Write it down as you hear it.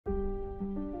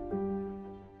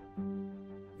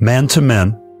Man to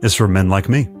Men is for men like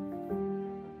me.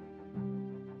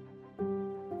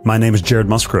 My name is Jared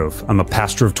Musgrove. I'm a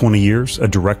pastor of 20 years, a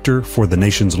director for the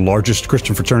nation's largest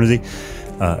Christian fraternity,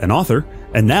 an author,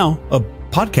 and now a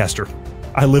podcaster.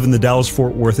 I live in the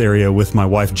Dallas-Fort Worth area with my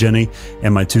wife, Jenny,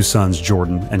 and my two sons,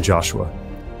 Jordan and Joshua.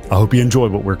 I hope you enjoy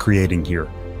what we're creating here.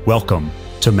 Welcome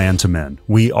to Man to Men.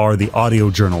 We are the audio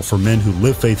journal for men who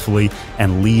live faithfully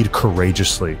and lead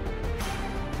courageously.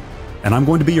 And I'm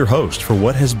going to be your host for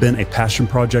what has been a passion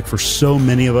project for so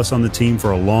many of us on the team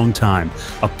for a long time,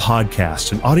 a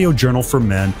podcast, an audio journal for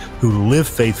men who live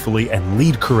faithfully and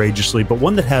lead courageously, but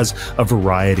one that has a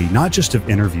variety, not just of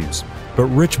interviews, but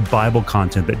rich Bible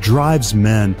content that drives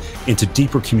men into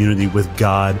deeper community with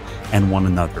God and one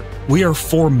another. We are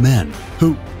for men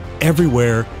who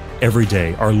everywhere, every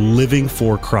day are living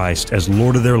for Christ as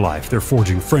Lord of their life. They're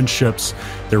forging friendships,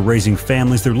 they're raising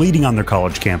families, they're leading on their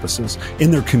college campuses,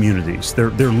 in their communities, they're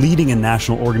leading in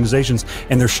national organizations,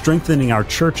 and they're strengthening our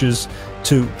churches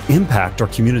to impact our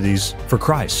communities for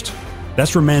Christ.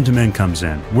 That's where Man to Men comes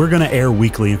in. We're going to air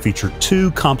weekly and feature two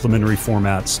complementary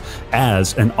formats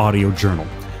as an audio journal.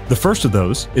 The first of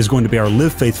those is going to be our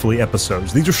Live Faithfully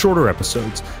episodes. These are shorter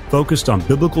episodes focused on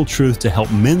biblical truth to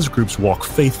help men's groups walk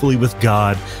faithfully with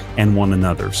God and one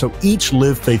another. So each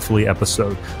Live Faithfully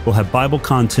episode will have Bible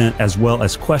content as well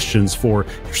as questions for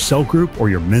your cell group or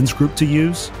your men's group to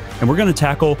use. And we're going to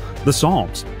tackle the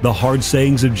Psalms, the hard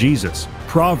sayings of Jesus,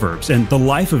 Proverbs, and the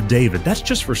life of David. That's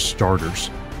just for starters.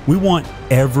 We want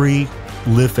every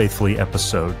Live Faithfully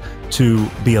episode to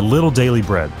be a little daily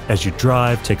bread as you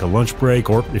drive, take a lunch break,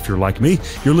 or if you're like me,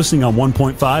 you're listening on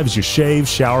 1.5 as you shave,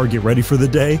 shower, get ready for the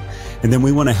day. And then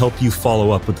we want to help you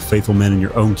follow up with the faithful men in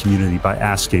your own community by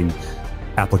asking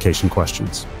application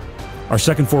questions. Our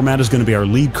second format is going to be our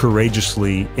Lead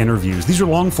Courageously interviews. These are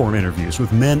long-form interviews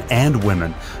with men and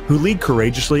women who lead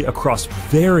courageously across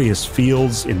various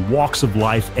fields in walks of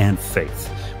life and faith.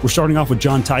 We're starting off with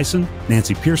John Tyson,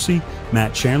 Nancy Piercy,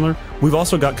 Matt Chandler. We've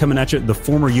also got coming at you the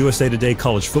former USA Today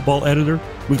college football editor.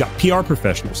 We've got PR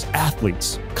professionals,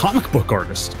 athletes, comic book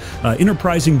artists,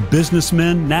 enterprising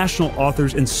businessmen, national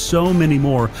authors, and so many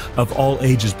more of all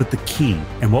ages. But the key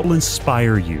and what will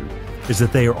inspire you is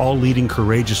that they are all leading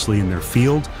courageously in their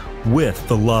field with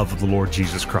the love of the Lord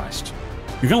Jesus Christ.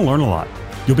 You're going to learn a lot.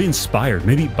 You'll be inspired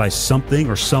maybe by something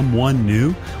or someone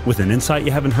new with an insight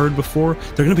you haven't heard before.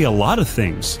 There are going to be a lot of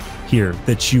things here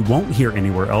that you won't hear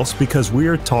anywhere else because we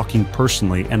are talking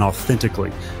personally and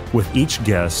authentically with each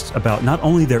guest about not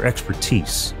only their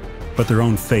expertise, but their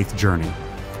own faith journey.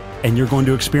 And you're going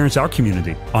to experience our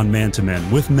community on Man to Men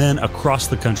with men across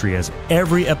the country, as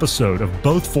every episode of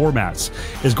both formats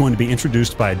is going to be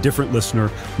introduced by a different listener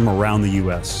from around the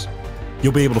U.S.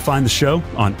 You'll be able to find the show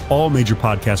on all major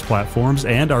podcast platforms,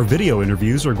 and our video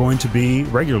interviews are going to be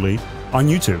regularly on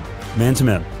YouTube. Man to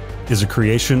Men is a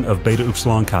creation of Beta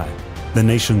Upsilon Chi, the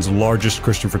nation's largest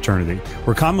Christian fraternity.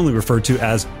 We're commonly referred to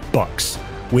as Bucks.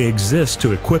 We exist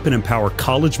to equip and empower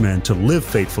college men to live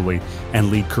faithfully and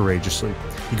lead courageously.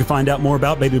 You can find out more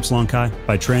about Beta Upsilon Chi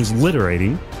by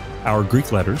transliterating our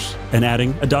Greek letters and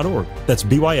adding a .org. That's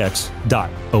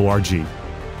byx.org.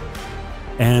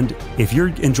 And if you're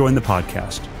enjoying the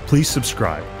podcast, please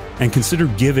subscribe and consider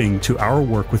giving to our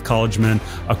work with college men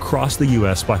across the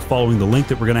U.S. by following the link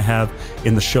that we're going to have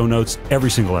in the show notes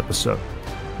every single episode.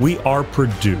 We are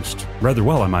produced, rather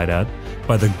well, I might add,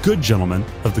 by the good gentlemen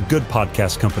of the Good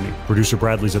Podcast Company. Producer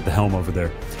Bradley's at the helm over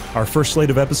there. Our first slate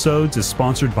of episodes is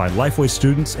sponsored by Lifeway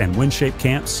students and WinShape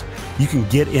camps. You can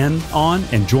get in on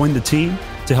and join the team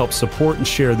to help support and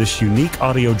share this unique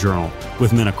audio journal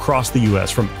with men across the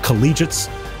U.S., from collegiates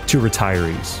to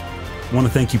retirees. I want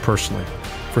to thank you personally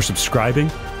for subscribing,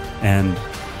 and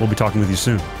we'll be talking with you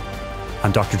soon.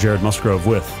 I'm Dr. Jared Musgrove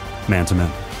with Man to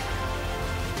Men.